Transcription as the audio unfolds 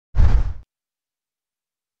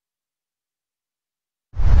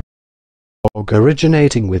dog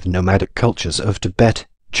originating with nomadic cultures of Tibet,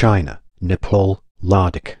 China, Nepal,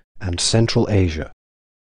 Ladakh, and Central Asia.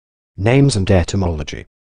 Names and etymology.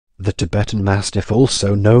 The Tibetan Mastiff,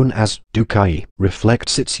 also known as Dukai,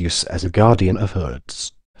 reflects its use as a guardian of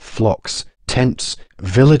herds, flocks, tents,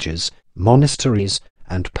 villages, monasteries,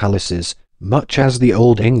 and palaces, much as the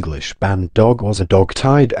Old English band dog was a dog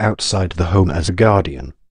tied outside the home as a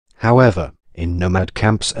guardian. However, in nomad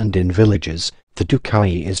camps and in villages, the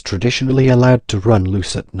Dukai is traditionally allowed to run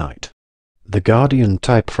loose at night. The guardian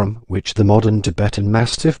type from which the modern Tibetan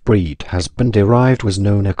Mastiff breed has been derived was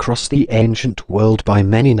known across the ancient world by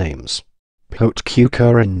many names. Phot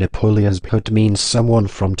Kukar in Nepalese Phot means someone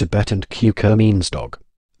from Tibet and Kukar means dog.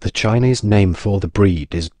 The Chinese name for the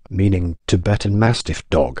breed is meaning Tibetan Mastiff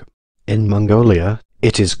dog. In Mongolia,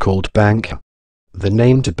 it is called Bangka. The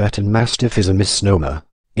name Tibetan Mastiff is a misnomer.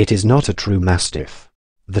 It is not a true Mastiff.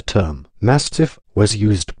 The term Mastiff was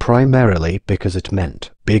used primarily because it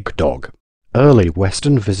meant big dog. Early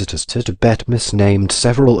Western visitors to Tibet misnamed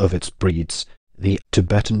several of its breeds. The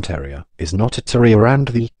Tibetan Terrier is not a terrier and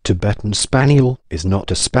the Tibetan Spaniel is not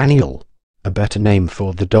a spaniel. A better name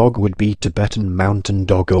for the dog would be Tibetan Mountain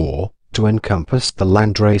Dog, or, to encompass the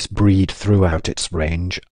landrace breed throughout its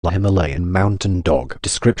range, Himalayan Mountain Dog.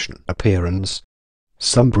 Description: appearance.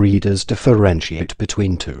 Some breeders differentiate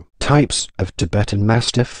between two types of Tibetan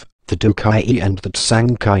Mastiff, the Dukai and the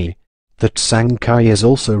Tsangkai. The Tsangkai is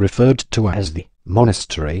also referred to as the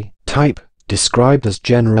monastery type, described as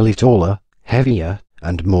generally taller, heavier,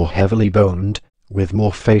 and more heavily boned, with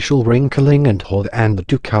more facial wrinkling and hair, and the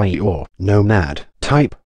Dukai or nomad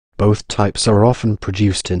type. Both types are often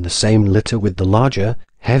produced in the same litter, with the larger,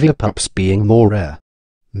 heavier pups being more rare.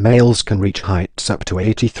 Males can reach heights up to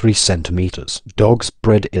 83 centimeters. Dogs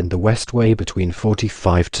bred in the West weigh between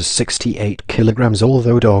 45 to 68 kilograms,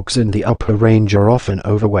 although dogs in the upper range are often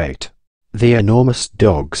overweight. The enormous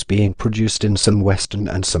dogs being produced in some Western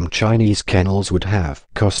and some Chinese kennels would have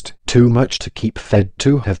cost too much to keep fed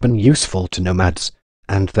to have been useful to nomads,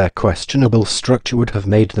 and their questionable structure would have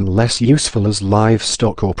made them less useful as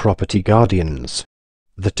livestock or property guardians.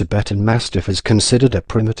 The Tibetan Mastiff is considered a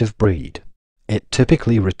primitive breed. It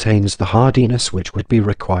typically retains the hardiness which would be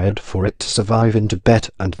required for it to survive in Tibet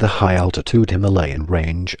and the high-altitude Himalayan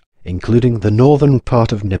range, including the northern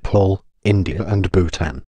part of Nepal, India and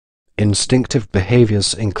Bhutan. Instinctive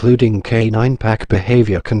behaviors including canine pack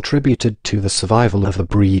behavior contributed to the survival of the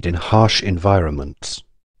breed in harsh environments.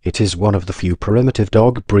 It is one of the few primitive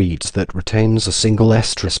dog breeds that retains a single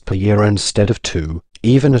estrus per year instead of two,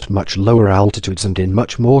 even at much lower altitudes and in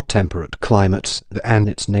much more temperate climates than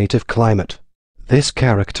its native climate. This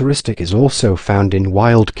characteristic is also found in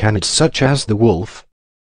wild canids such as the wolf,